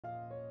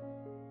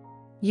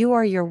You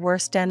are your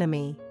worst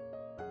enemy.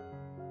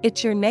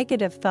 It's your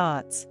negative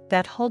thoughts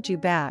that hold you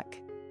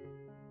back.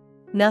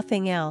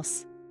 Nothing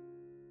else.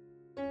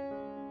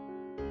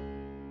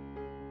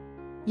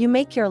 You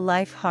make your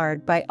life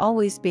hard by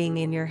always being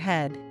in your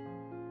head.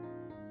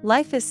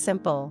 Life is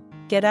simple.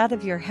 Get out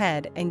of your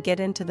head and get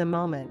into the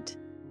moment.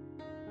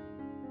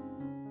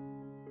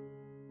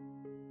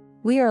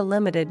 We are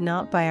limited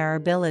not by our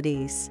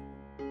abilities,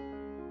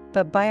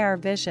 but by our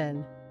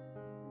vision.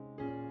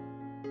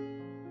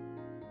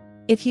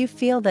 If you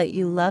feel that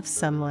you love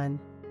someone,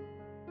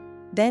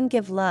 then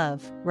give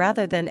love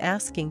rather than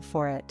asking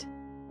for it.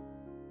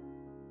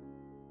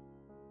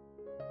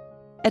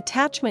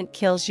 Attachment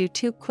kills you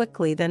too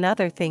quickly than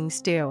other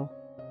things do.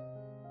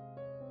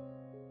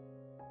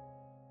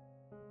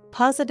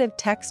 Positive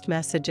text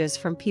messages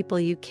from people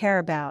you care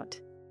about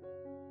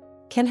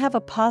can have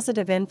a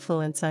positive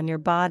influence on your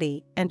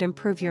body and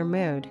improve your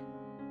mood.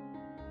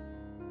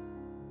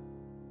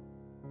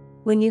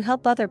 When you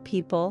help other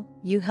people,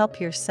 you help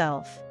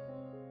yourself.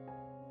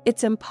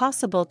 It's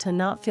impossible to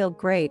not feel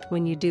great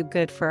when you do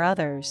good for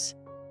others.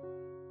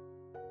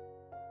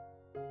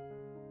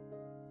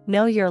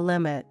 Know your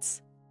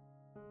limits,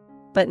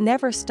 but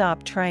never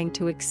stop trying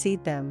to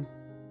exceed them.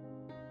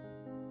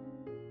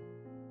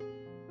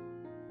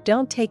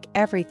 Don't take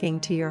everything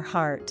to your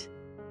heart,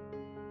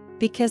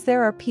 because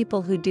there are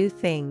people who do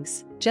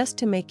things just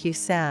to make you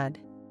sad.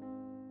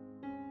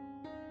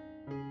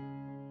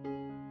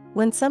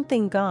 When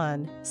something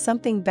gone,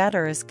 something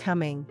better is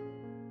coming.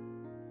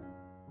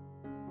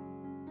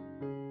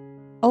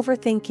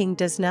 Overthinking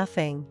does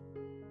nothing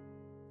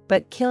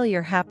but kill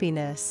your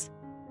happiness.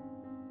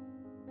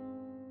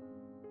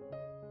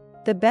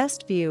 The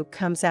best view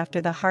comes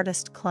after the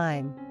hardest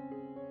climb.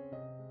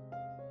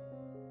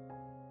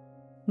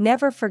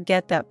 Never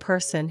forget that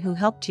person who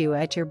helped you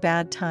at your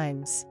bad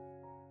times.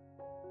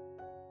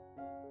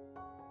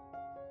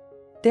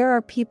 There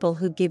are people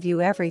who give you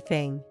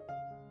everything,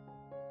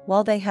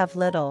 while they have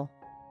little.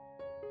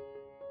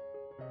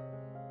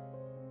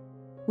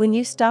 When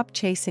you stop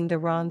chasing the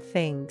wrong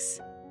things,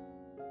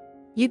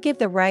 you give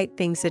the right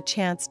things a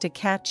chance to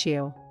catch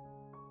you.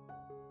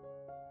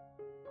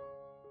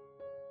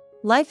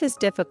 Life is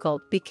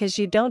difficult because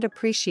you don't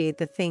appreciate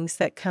the things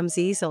that comes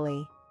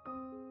easily.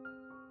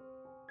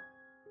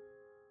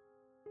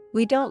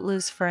 We don't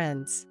lose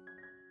friends.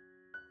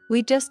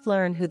 We just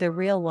learn who the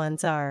real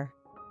ones are.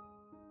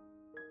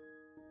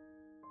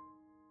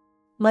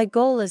 My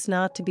goal is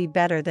not to be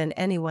better than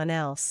anyone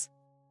else,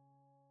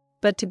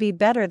 but to be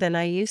better than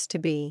I used to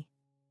be.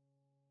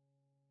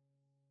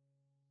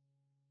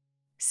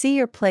 See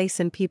your place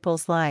in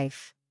people's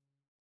life,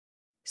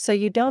 so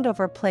you don't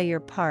overplay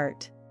your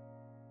part.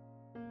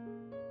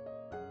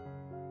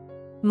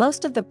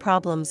 Most of the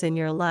problems in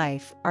your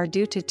life are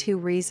due to two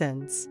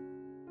reasons.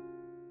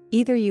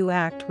 Either you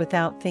act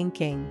without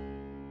thinking,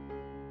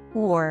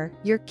 or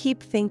you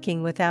keep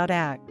thinking without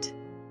act.